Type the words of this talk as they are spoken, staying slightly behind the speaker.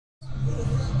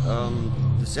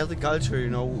The Celtic culture, you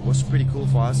know, was pretty cool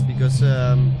for us because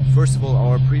first of all,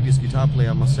 our previous guitar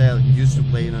player Marcel, he used to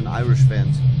play in an Irish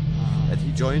band, and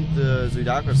he joined the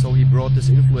Suidakra, so he brought this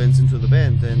influence into the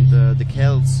band. And the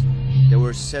Celts, they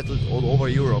were settled all over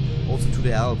Europe, also to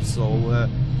the Alps. So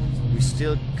we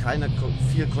still kind of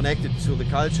feel connected to the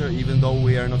culture, even though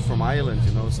we are not from Ireland,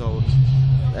 you know. So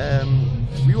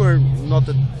we were not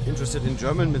that interested in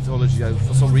German mythology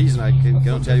for some reason. I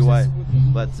cannot tell you why,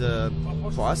 but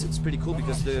for us it's pretty cool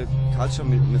because the culture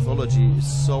mythology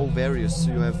is so various.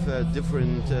 You have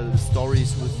different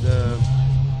stories with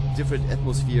different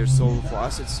atmospheres. So for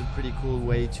us it's a pretty cool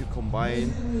way to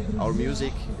combine our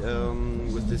music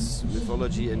with this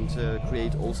mythology and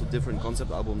create also different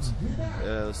concept albums,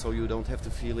 so you don't have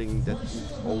the feeling that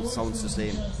all sounds the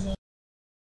same.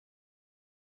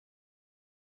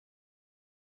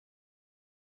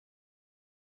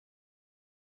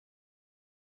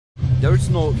 There is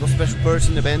no special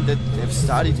person in the band that have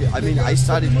studied. I mean, I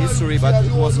studied history, but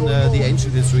it wasn't the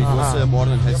ancient history. It was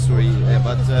modern history.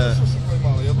 But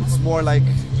it's more like,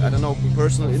 I don't know,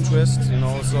 personal interest. You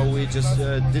know. So we just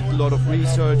did a lot of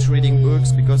research, reading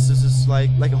books, because this is like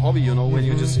a hobby. You know, when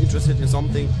you're just interested in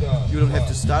something, you don't have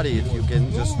to study it. You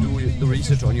can just do the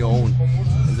research on your own.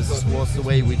 And this was the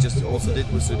way we just also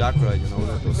did with Suidakra. You know,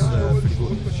 that was pretty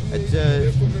cool.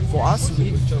 And for us,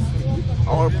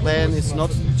 our plan is not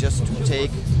just to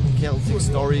take Celtic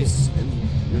stories and,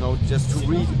 you know, just to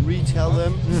retell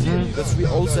them, because we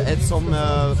also add some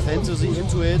fantasy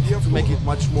into it to make it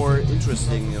much more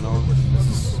interesting. You know,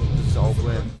 this is our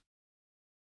plan.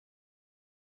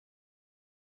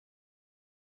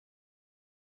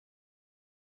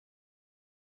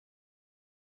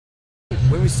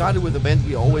 When we started with the band,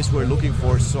 we always were looking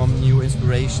for some new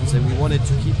inspirations, and we wanted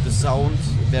to keep the sound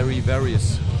very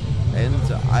various. And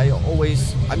I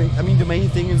mean, the main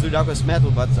thing in Suidakra is metal,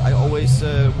 but I always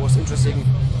was interested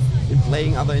in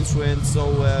playing other instruments. So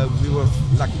we were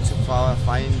lucky to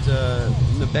find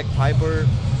the bagpiper.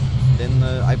 Then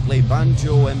I play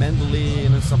banjo and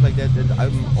mandolin and stuff like that. And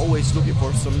I'm always looking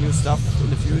for some new stuff in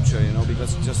the future, you know,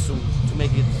 because just to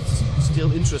make it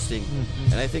still interesting.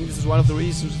 And I think this is one of the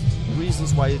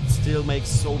reasons why it still makes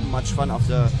so much fun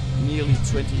after nearly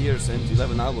 20 years and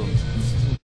 11 albums.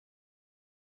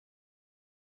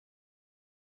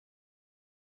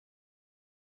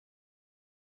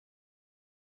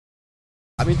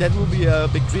 I mean, that would be a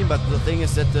big dream, but the thing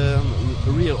is that the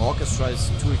real orchestra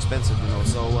is too expensive, you know.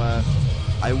 So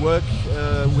I work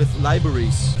with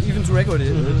libraries, even to record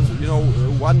it. You know,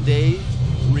 one day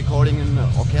recording an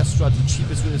orchestra, the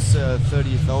cheapest is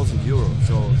 30,000 euros.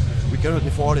 So we cannot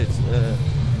afford it.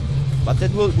 But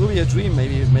that will be a dream,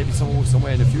 maybe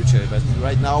somewhere in the future. But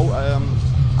right now,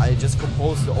 I just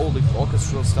compose all the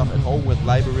orchestral stuff at home with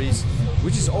libraries,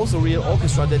 which is also real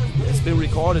orchestra that has been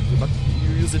recorded, but you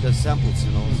use it as samples,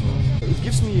 you know. So it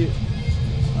gives me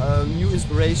new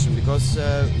inspiration, because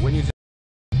when you just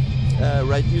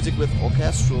write music with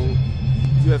orchestral,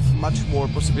 you have much more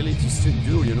possibilities to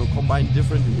do, you know, combine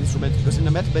different instruments, because in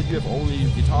a metal band you have only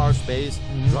guitars, bass,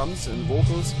 drums and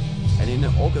vocals, and in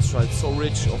an orchestra it's so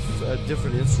rich of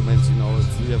different instruments, you know.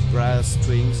 You have brass,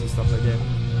 strings and stuff like that.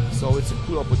 So it's a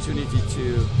cool opportunity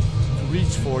to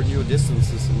reach for new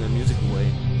distances in a musical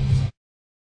way.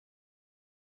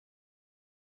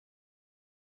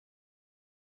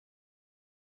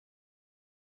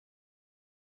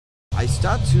 I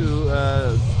start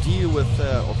to deal with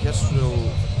orchestral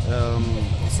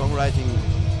songwriting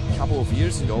a couple of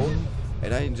years ago,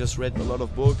 and I just read a lot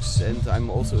of books, and I'm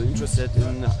also interested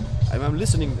in. I'm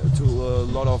listening to a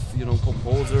lot of, you know,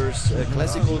 composers,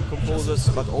 classical composers,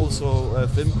 but also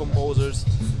film composers,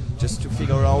 just to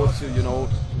figure out, you know,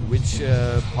 which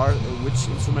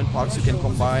instrument parts you can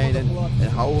combine, and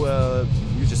how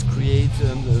you just create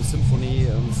a symphony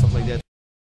and stuff like that.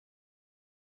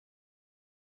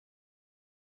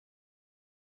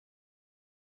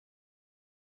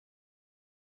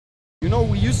 You know,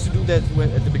 we used to do that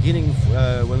at the beginning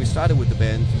when we started with the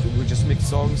band. We just mix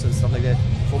songs and stuff like that.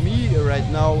 For me, right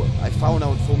now, I found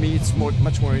out for me it's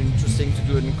much more interesting to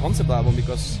do a concept album,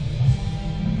 because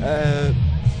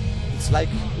it's like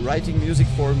writing music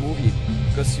for a movie.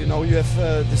 Because, you know, you have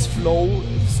this flow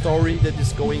story that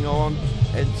is going on,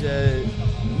 and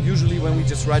usually when we're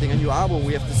just writing a new album,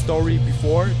 we have the story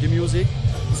before the music.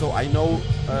 So I know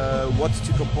what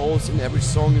to compose in every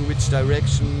song, in which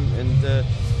direction, and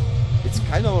it's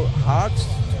kind of hard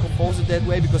to compose it that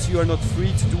way, because you are not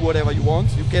free to do whatever you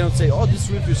want. You cannot say, oh, this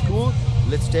riff is cool,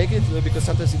 let's take it, because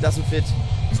sometimes it doesn't fit.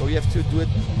 So you have to do it,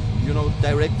 you know,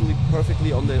 directly,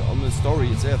 perfectly on the story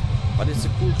itself. But it's a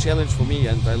cool challenge for me,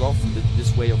 and I love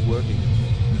this way of working.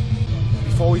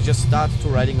 before we just start to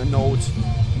writing a note,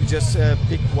 we just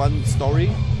pick one story,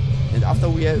 and after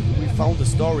we found the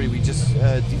story, we just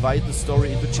divide the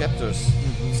story into chapters.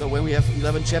 So when we have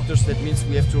 11 chapters, that means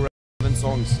we have to write 11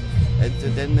 songs, and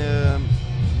then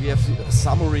we have a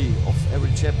summary of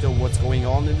every chapter, what's going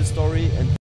on in the story,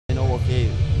 and you know, okay,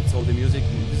 so the music,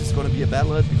 this is going to be a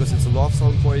ballad because it's a love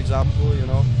song, for example, you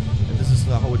know, and this is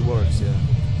how it works. Yeah.